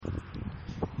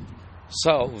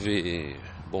Salve!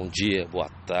 Bom dia, boa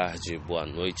tarde, boa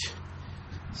noite.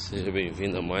 Seja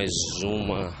bem-vindo a mais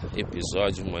um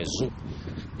episódio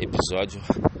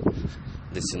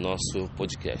desse nosso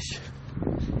podcast.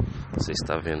 Você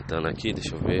está ventando aqui,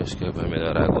 deixa eu ver, acho que vai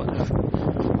melhorar agora.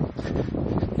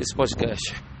 Esse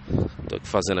podcast, estou aqui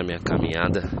fazendo a minha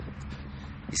caminhada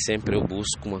e sempre eu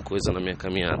busco uma coisa na minha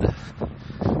caminhada: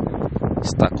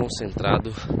 estar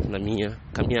concentrado na minha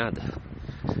caminhada,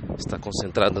 estar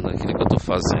concentrado naquilo que eu estou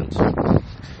fazendo.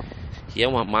 E é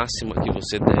uma máxima que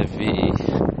você deve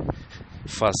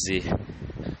fazer,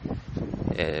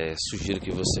 sugiro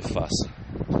que você faça,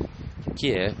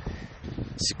 que é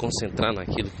se concentrar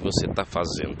naquilo que você está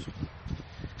fazendo.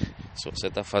 Se você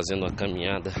está fazendo uma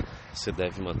caminhada, você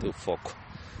deve manter o foco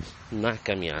na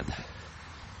caminhada.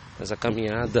 Mas a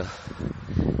caminhada,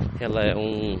 ela é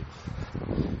um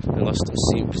negócio tão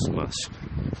simples, Márcio.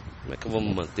 Como é que eu vou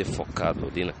me manter focado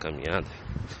ali na caminhada?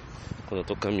 Quando eu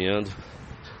estou caminhando,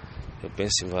 eu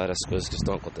penso em várias coisas que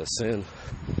estão acontecendo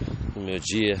no meu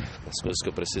dia, nas coisas que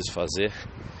eu preciso fazer.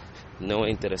 Não é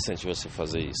interessante você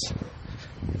fazer isso.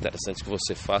 É interessante que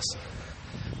você faça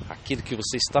aquilo que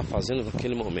você está fazendo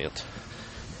naquele momento.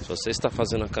 Se você está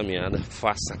fazendo a caminhada,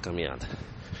 faça a caminhada.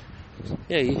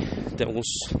 E aí, tem alguns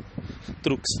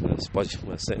truques, né? Você pode,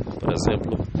 por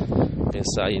exemplo,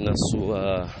 pensar aí na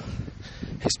sua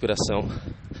respiração.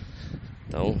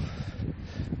 Então,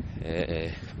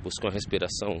 busca uma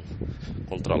respiração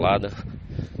controlada.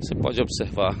 Você pode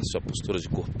observar se a postura de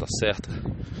corpo está certa,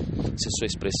 se a sua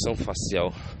expressão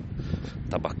facial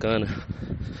está bacana.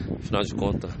 Afinal de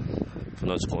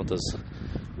contas,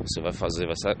 você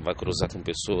vai cruzar com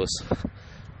pessoas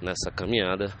nessa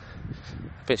caminhada.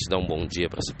 De repente, dar um bom dia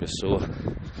para essa pessoa,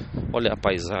 olhar a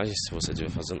paisagem se você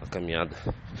estiver fazendo a caminhada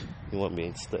em um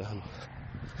ambiente externo.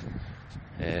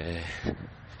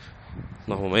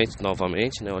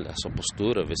 Novamente, né, olhar a sua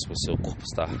postura, ver se o seu corpo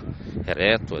está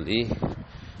ereto ali,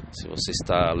 se você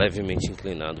está levemente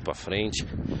inclinado para frente,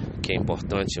 que é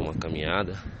importante em uma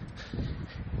caminhada.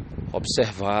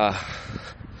 Observar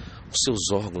os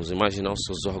seus órgãos, imaginar os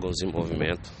seus órgãos em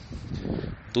movimento.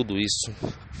 Tudo isso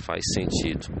faz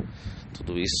sentido,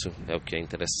 tudo isso é o que é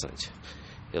interessante.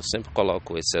 Eu sempre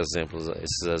coloco esses exemplos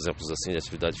assim de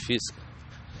atividade física,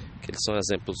 que eles são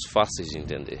exemplos fáceis de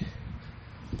entender.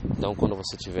 Então, quando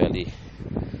você estiver ali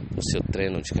no seu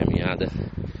treino de caminhada,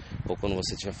 ou quando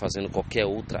você estiver fazendo qualquer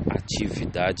outra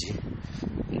atividade,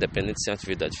 independente se é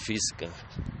atividade física,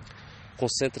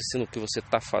 concentre-se no que você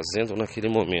está fazendo naquele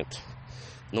momento.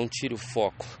 Não tire o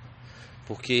foco,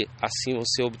 porque assim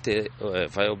você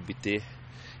vai obter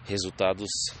resultados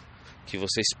que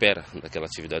você espera daquela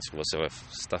atividade que você vai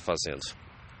estar fazendo.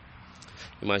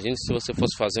 Imagine se você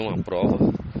fosse fazer uma prova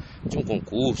de um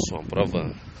concurso, uma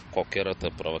prova, qualquer outra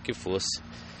prova que fosse,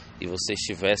 e você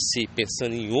estivesse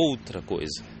pensando em outra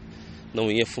coisa.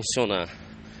 Não ia funcionar,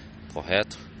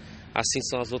 correto? Assim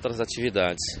são as outras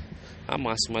atividades.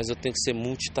 Márcio, mas eu tenho que ser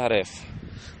multitarefa.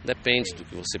 Depende do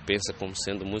que você pensa como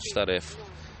sendo multitarefa.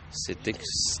 Você tem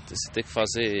que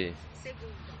fazer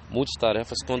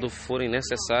multitarefas quando forem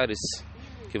necessárias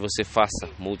que você faça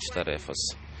multitarefas.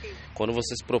 Quando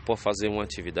você se propor fazer uma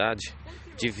atividade,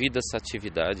 divida essa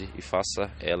atividade e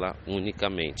faça ela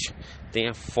unicamente.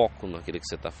 Tenha foco naquilo que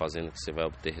você está fazendo, que você vai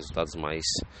obter resultados mais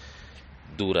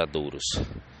duradouros.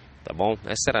 Tá bom?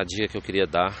 Essa era a dica que eu queria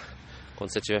dar.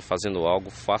 Quando você estiver fazendo algo,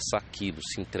 faça aquilo,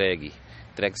 se entregue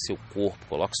seu corpo,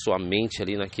 coloque sua mente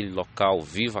ali naquele local,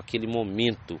 viva aquele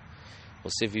momento.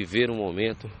 Você viver um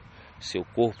momento, seu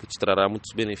corpo te trará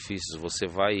muitos benefícios. Você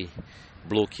vai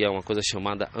bloquear uma coisa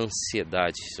chamada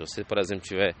ansiedade. Se você, por exemplo,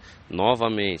 estiver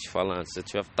novamente falando, se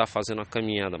você está fazendo uma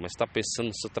caminhada, mas está pensando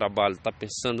no seu trabalho, está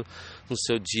pensando no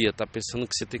seu dia, está pensando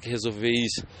que você tem que resolver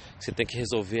isso, que você tem que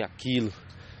resolver aquilo,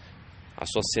 a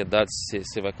sua ansiedade,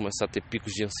 você vai começar a ter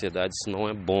picos de ansiedade. Isso não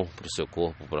é bom para o seu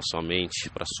corpo, para a sua mente,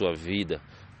 para a sua vida,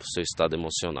 para o seu estado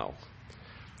emocional.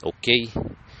 Ok?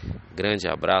 Grande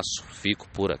abraço, fico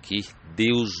por aqui.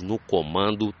 Deus no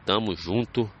comando, tamo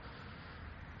junto.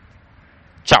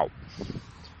 Tchau!